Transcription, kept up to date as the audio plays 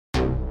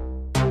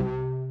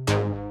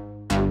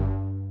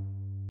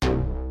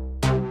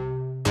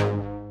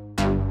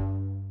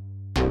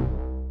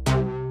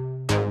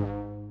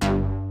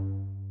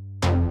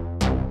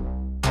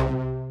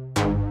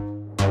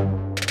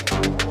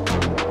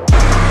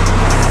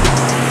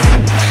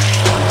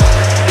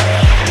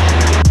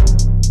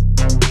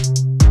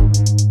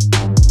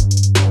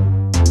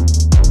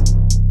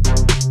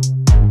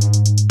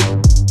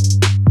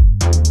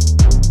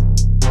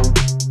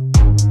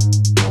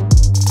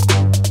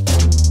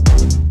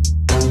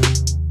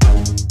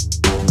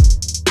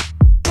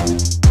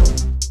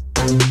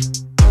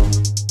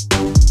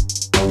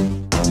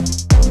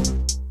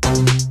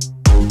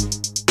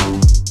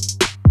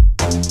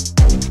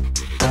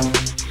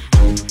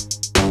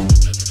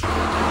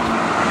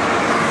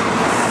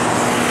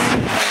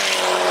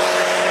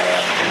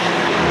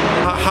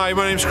Hi,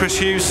 my name's Chris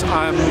Hughes.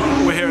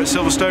 We're here at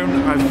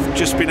Silverstone. I've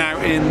just been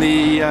out in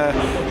the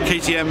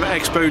KTM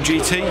X-Bow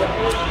GT.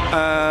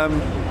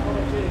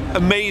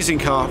 Amazing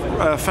car,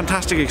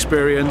 fantastic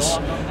experience.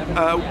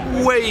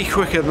 Way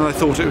quicker than I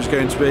thought it was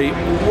going to be.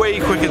 Way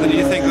quicker than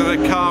you think that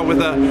a car with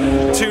a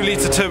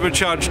 2-litre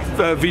turbocharged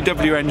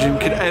VW engine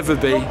could ever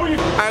be.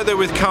 Out there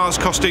with cars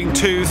costing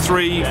 2,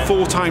 3,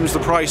 4 times the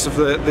price of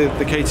the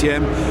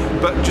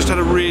KTM, but just had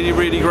a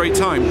really great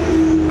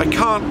time. I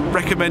can't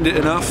recommend it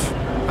enough,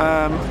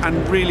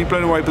 and really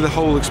blown away by the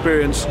whole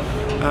experience.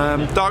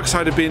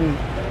 Darkside have been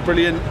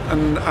brilliant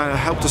and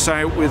helped us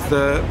out with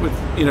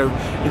you know,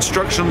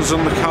 instructions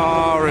on the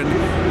car and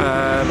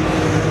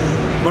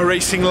my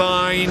racing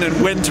line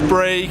and when to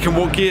brake and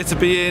what gear to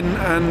be in,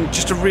 and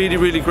just a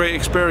really great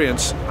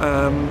experience.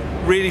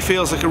 Really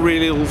feels like a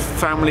real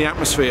family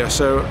atmosphere,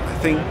 so I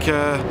think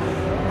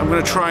I'm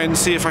going to try and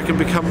see if I can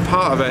become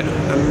part of it.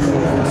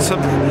 And so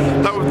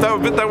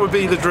that would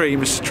be the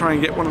dream, is to try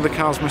and get one of the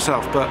cars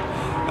myself. But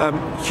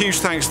huge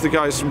thanks to the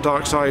guys from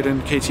Darkside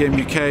and KTM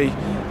UK.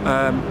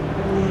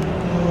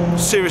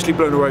 Seriously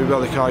blown away by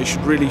the car. You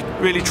should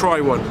really try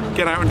one.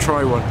 Get out and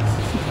try one.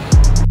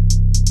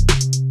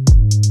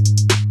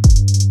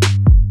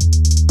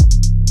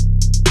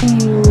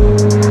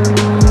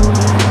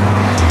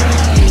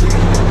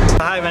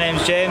 Hi, my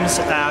name's James.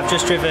 I've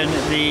just driven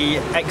the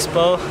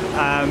X-Bow.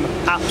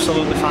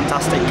 Absolutely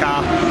fantastic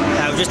car.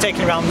 We've just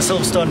taken it around the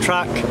Silverstone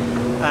track.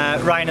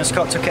 Ryan and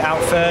Scott took it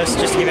out first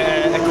just to give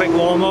it a quick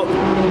warm-up.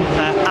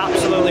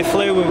 Absolutely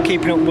flew. We were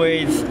keeping up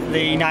with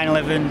the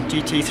 911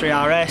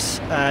 GT3 RS.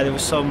 There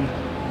was some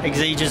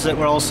exeges that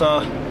were also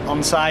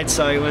on side,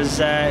 so it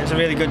was a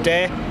really good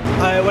day.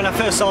 When I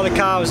first saw the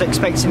car, I was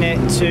expecting it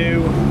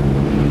to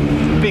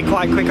be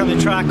quite quick on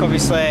the track.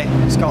 Obviously,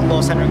 it's got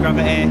low centre of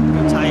gravity,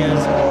 good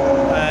tyres.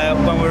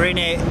 When we were in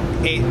it,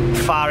 it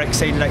far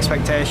exceeded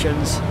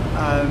expectations.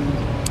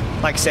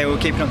 Like I say, we were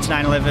keeping up to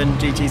 911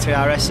 GT3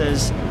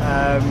 RSs,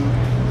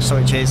 so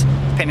which is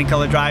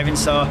pinnacle of driving,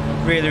 so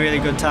really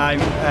good time.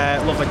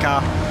 Love the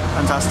car,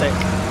 fantastic.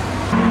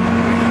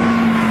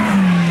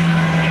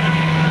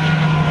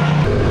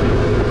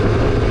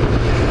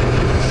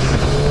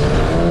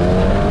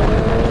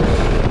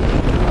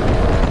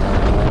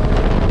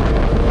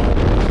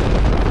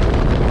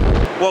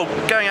 Well,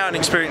 going out and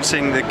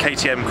experiencing the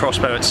KTM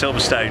X-Bow at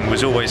Silverstone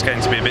was always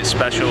going to be a bit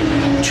special.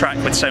 A track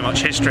with so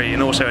much history,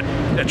 and also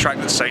a track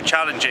that's so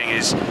challenging,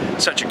 is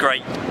such a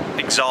great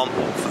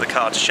example for the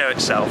car to show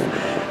itself.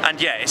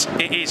 And yeah,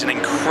 it is an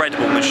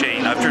incredible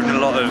machine. I've driven a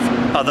lot of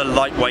other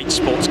lightweight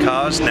sports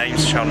cars,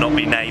 names shall not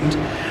be named,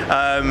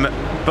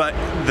 but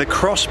the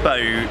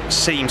X-Bow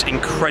seems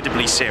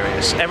incredibly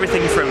serious.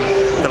 Everything from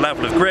the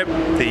level of grip,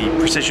 the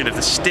precision of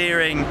the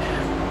steering,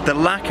 the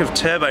lack of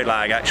turbo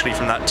lag actually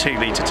from that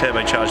 2-litre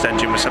turbocharged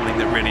engine was something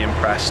that really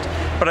impressed.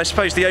 But I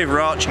suppose the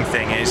overarching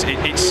thing is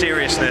its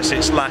seriousness,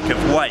 its lack of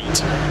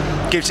weight,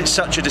 gives it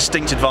such a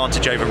distinct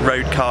advantage over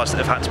road cars that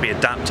have had to be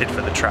adapted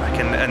for the track.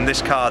 And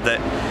this car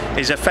that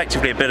is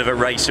effectively a bit of a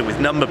racer with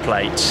number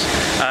plates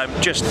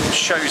just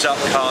shows up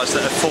cars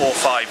that are 4,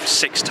 5,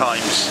 6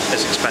 times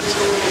as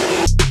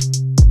expensive.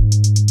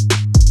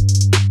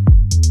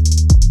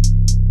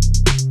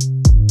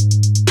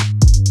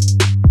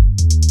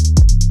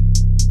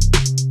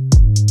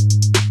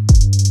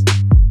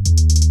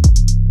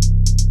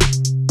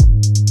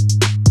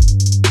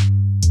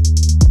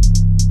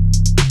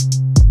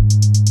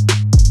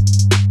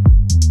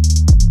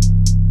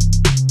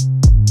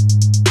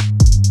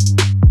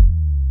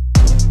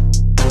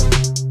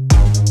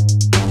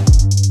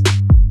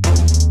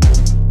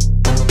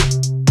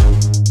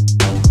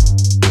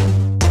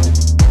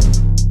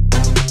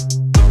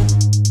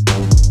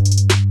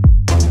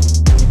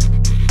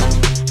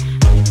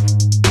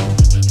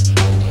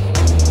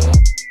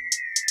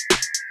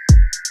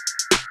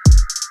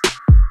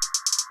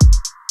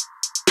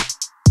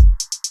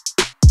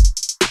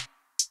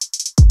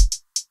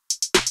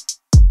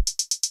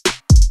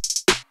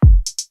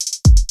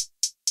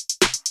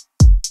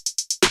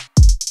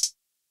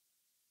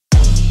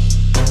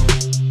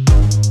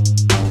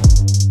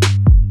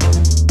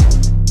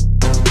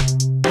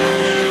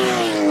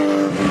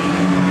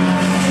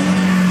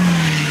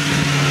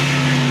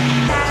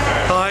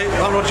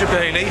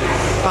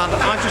 And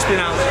I've just been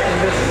out in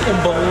this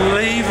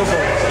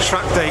unbelievable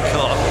track day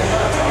car.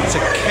 It's a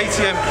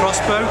KTM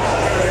X-Bow,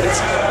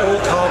 it's all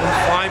carbon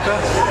fibre,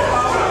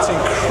 it's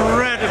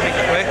incredibly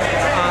quick,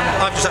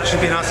 and I've just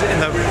actually been out in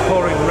the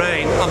pouring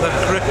rain and the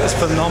grip is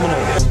phenomenal.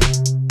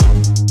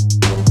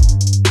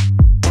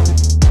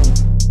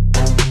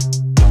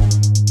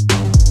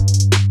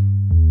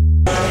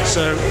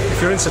 So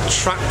if you're into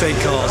track day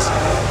cars,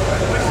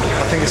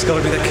 I think it's got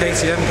to be the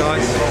KTM,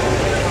 guys.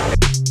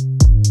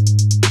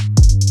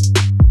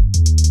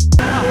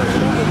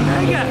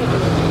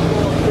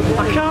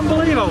 I can't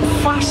believe how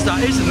fast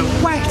that is in the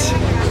wet.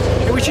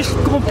 It was just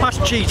going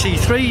past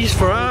GT3s,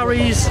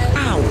 Ferraris.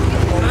 Ow,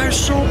 that was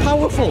so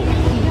powerful.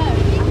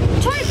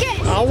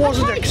 I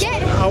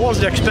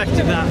wasn't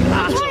expecting that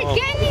at all.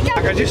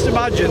 I can just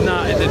imagine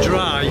that in the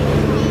dry.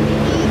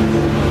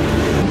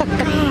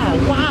 God.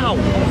 Wow!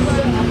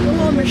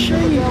 What a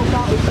machine!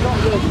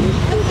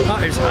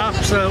 That is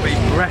absolutely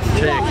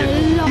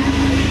breathtaking.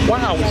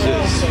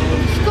 Wowzers!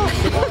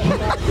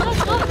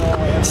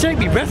 Take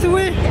me breath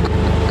away!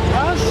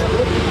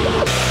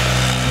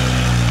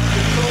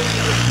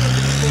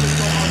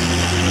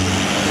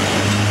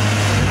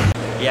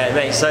 Yeah,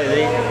 mate, so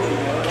the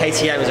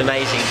KTM was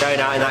amazing. Going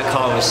out in that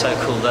car was so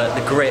cool.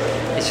 The grip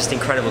is just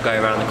incredible going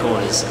around the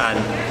corners, and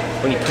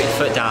when you put your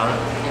foot down,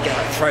 you get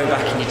like thrown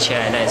back in your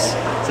chair, and it's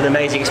an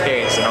amazing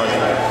experience, and I was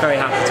very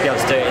happy to be able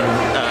to do it in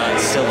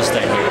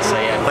Silverstone here. So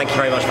yeah, thank you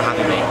very much for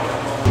having me.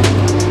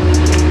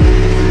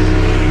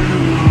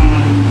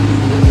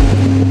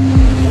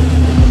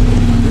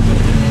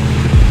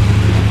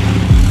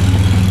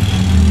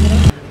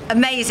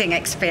 Amazing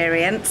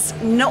experience,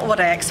 not what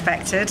I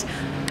expected.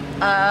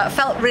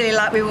 Felt really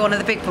like we were one of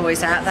the big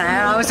boys out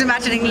there. I was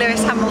imagining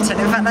Lewis Hamilton.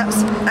 In fact, that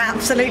was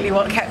absolutely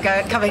what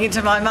kept coming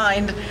into my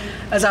mind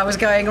as I was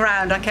going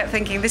around. I kept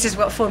thinking, this is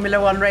what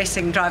Formula One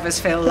racing drivers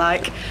feel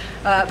like.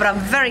 But I'm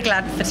very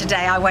glad for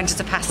today I went as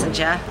a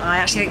passenger. I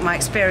actually think my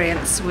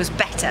experience was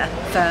better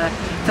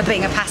for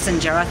being a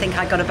passenger. I think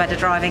I got a better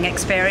driving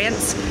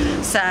experience.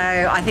 So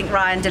I think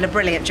Ryan did a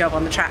brilliant job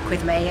on the track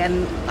with me,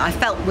 and I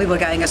felt we were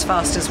going as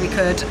fast as we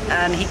could,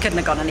 and he couldn't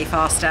have gone any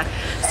faster.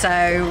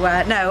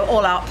 So no,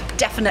 all up,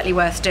 definitely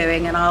worth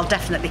doing, and I'll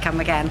definitely come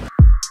again.